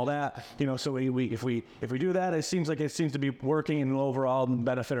 you know, all that, you know, so if we do that, it seems to be working and overall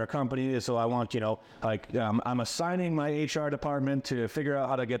benefit our company. So I want, you know, like, I'm assigning my HR department to figure out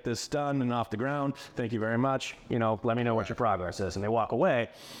how to get this done and off the ground. Thank you very much. You know, let me know what your progress is. And they walk away,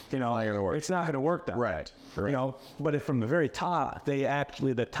 you know, it's not going to work that way. You know, but if from the very top,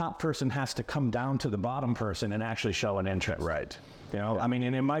 the top person has to come down to the bottom person and actually show an interest. Right. You know, I mean,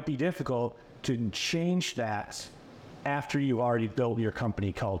 and it might be difficult to change that after you've already built your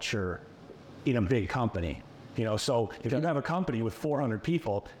company culture in a big company. You know, so if you have a company with 400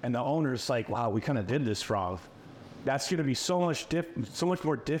 people and the owner's like, wow, we kind of did this wrong, that's going to be so much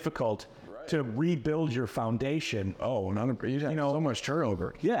more difficult to rebuild your foundation. Oh, you have so much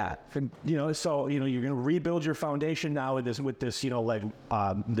turnover. Yeah. You know, so, you know, you're going to rebuild your foundation now with this, you know, like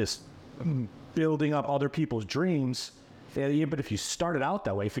this building up other people's dreams. Yeah, but if you started out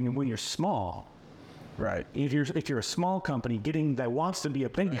that way, when you're small, right? If you're a small company that wants to be a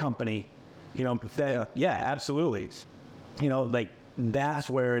big company, you know, yeah, absolutely. You know, like that's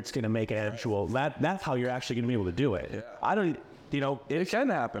where it's going to make an actual. That's how you're actually going to be able to do it. Yeah. I don't. You know, it can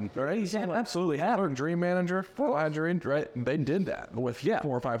happen, right? It can absolutely happen. Dream Manager, right? They did that with 400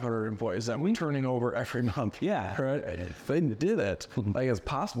 or 500 employees that we're turning over every month. Yeah, right. They did it like it's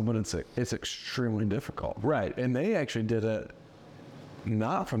possible, but it's extremely difficult, right? And they actually did it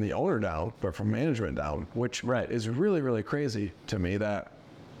not from the owner down, but from management down, which is really, really crazy to me that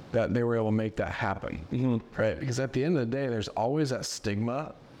they were able to make that happen, right? Because at the end of the day, there's always that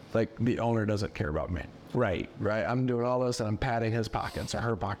stigma, like the owner doesn't care about me. Right. I'm doing all this and I'm padding his pockets or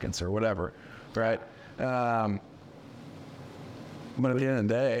her pockets or whatever, right? But at the end of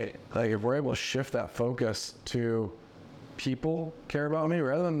the day, like if we're able to shift that focus to people care about me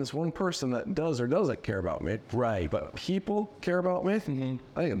rather than this one person that does or doesn't care about me, right? But people care about me.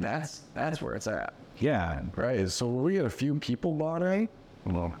 I think that's where it's at. Yeah. Right. So when we get a few people bought in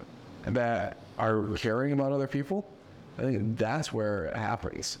that are caring about other people, I think that's where it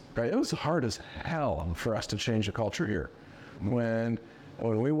happens, right? It was hard as hell for us to change the culture here. When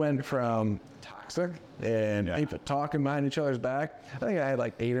we went from toxic and people talking behind each other's back, I think I had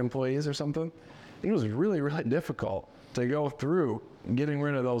like 8 employees or something. It was really, really difficult to go through getting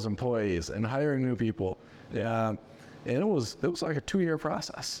rid of those employees and hiring new people. And it was like a 2-year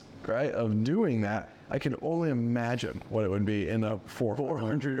process, right, of doing that. I can only imagine what it would be in a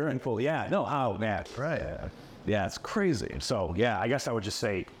 400 people. Yeah. No. Oh, man. Right. Yeah, it's crazy. So, yeah, I guess I would just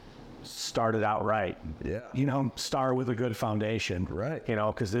say start it out right. Yeah. You know, start with a good foundation. Right. You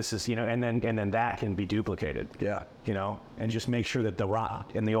know, because this is, you know, and then that can be duplicated. Yeah. You know, and just make sure that the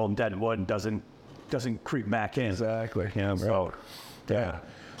rot and the old dead wood doesn't creep back in. Exactly. Yeah. So, yeah.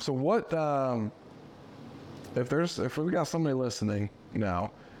 So what, if we got somebody listening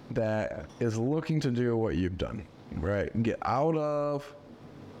now that is looking to do what you've done, right? Get out of,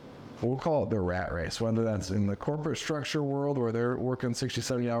 we'll call it the rat race, whether that's in the corporate structure world where they're working 60,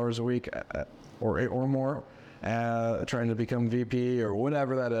 70 hours a week or more, trying to become VP or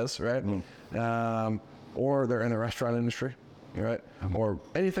whatever that is, right? Or they're in the restaurant industry, right? Or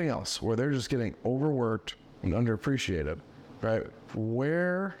anything else where they're just getting overworked and underappreciated, right?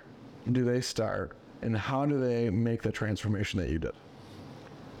 Where do they start and how do they make the transformation that you did?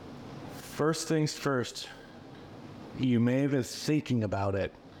 First things first, you may have been thinking about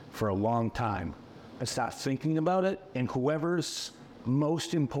it for a long time. And stop thinking about it, and whoever's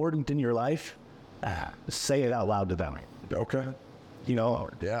most important in your life, say it out loud to them. Okay. You know,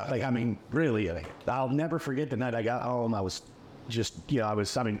 yeah. like, I mean, really, I'll never forget the night I got home. I was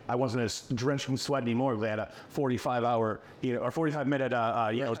I wasn't as drenched from sweat anymore. We had a 45-hour, or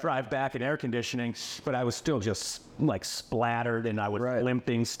 45-minute, drive back in air conditioning, but I was still just like splattered, and I was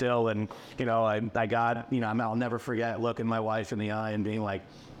limping still. And, I got, I'll never forget looking my wife in the eye and being like,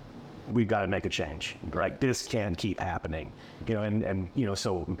 we've got to make a change. Like, this can't keep happening, and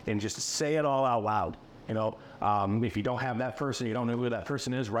just say it all out loud. If you don't have that person, you don't know who that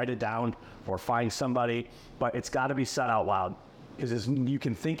person is, write it down or find somebody, but it's got to be said out loud. Because you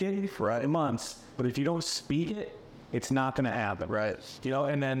can think it for months, but if you don't speak it, it's not going to happen. Right.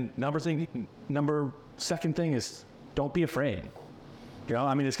 And then second thing is, don't be afraid. It's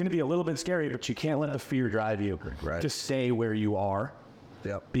going to be a little bit scary, but you can't let the fear drive you. Right. Just stay where you are.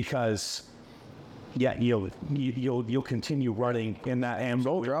 Yep. Because you'll continue running in that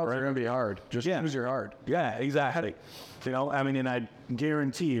ambulance. Both routes are going to be hard. Just use your heart. Yeah, exactly. And I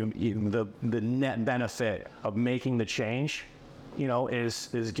guarantee you, the net benefit of making the change, is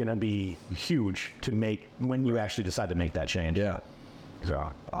going to be huge to make when you actually decide to make that change. Yeah. So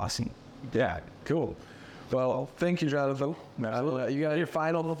Awesome. yeah, Cool. Well, thank you, Jonathan. You got your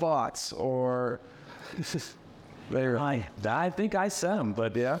final thoughts, or there? I think I said them,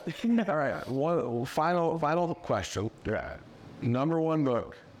 but Yeah. All right. One final question. yeah. Number one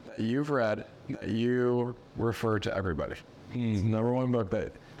book that you've read that you refer to everybody. Number one book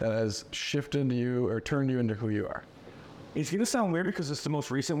that has shifted you or turned you into who you are. It's going to sound weird because it's the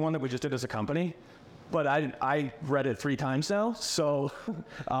most recent one that we just did as a company, but I read it 3 times now. So,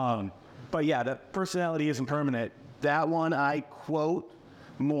 but yeah, the personality isn't permanent. That one I quote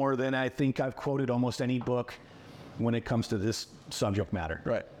more than I think I've quoted almost any book when it comes to this subject matter.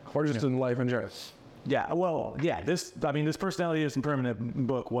 Right. Or just in life in general. Yeah, well, yeah, this Personality Isn't Permanent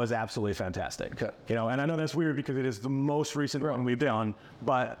book was absolutely fantastic. Okay. And I know that's weird because it is the most recent one we've done,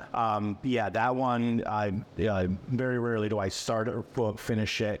 but that one, very rarely do I start a book,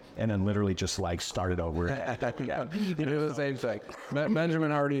 finish it, and then literally just like start it over. You do the same thing. Benjamin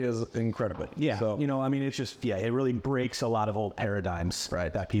Hardy is incredible. Yeah, So, it's just, it really breaks a lot of old paradigms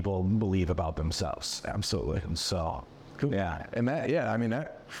that people believe about themselves. absolutely. And so, Cool. yeah. And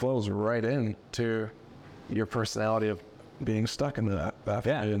that flows right into your personality of being stuck in the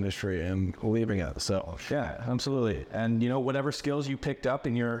industry and leaving it. So Yeah, absolutely. And whatever skills you picked up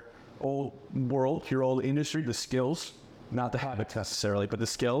in your old world, your old industry, the skills, not the habits necessarily, but the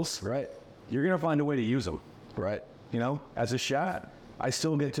skills, right. you're gonna find a way to use them. Right. As a chef, I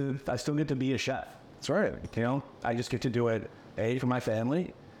still get to be a chef. That's right. I just get to do it for my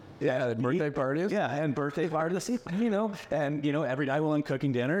family. Yeah, birthday parties. Yeah, and birthday parties, and every night while I'm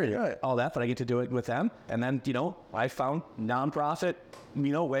cooking dinner, and all that, but I get to do it with them. And then, I found nonprofit,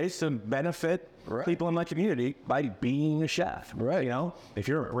 ways to benefit people in my community by being a chef. Right. If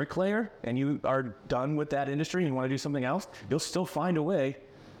you're a bricklayer and you are done with that industry and you want to do something else, you'll still find a way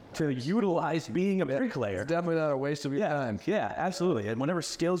to utilize being a bricklayer. It's definitely not a waste of your time. Yeah, absolutely. And whatever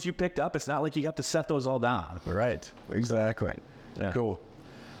skills you picked up, it's not like you have to set those all down. Right. Exactly. Yeah. Cool.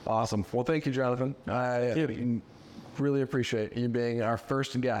 Awesome. Well, thank you, Jonathan. I really appreciate you being our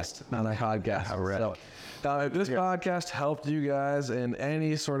first guest on a podcast. So, if this podcast helped you guys in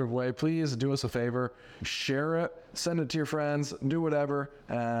any sort of way, please do us a favor, share it, send it to your friends, do whatever,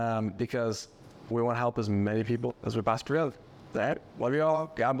 because we want to help as many people as we possibly can. All right. Love you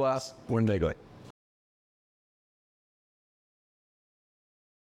all. God bless. Win bigly.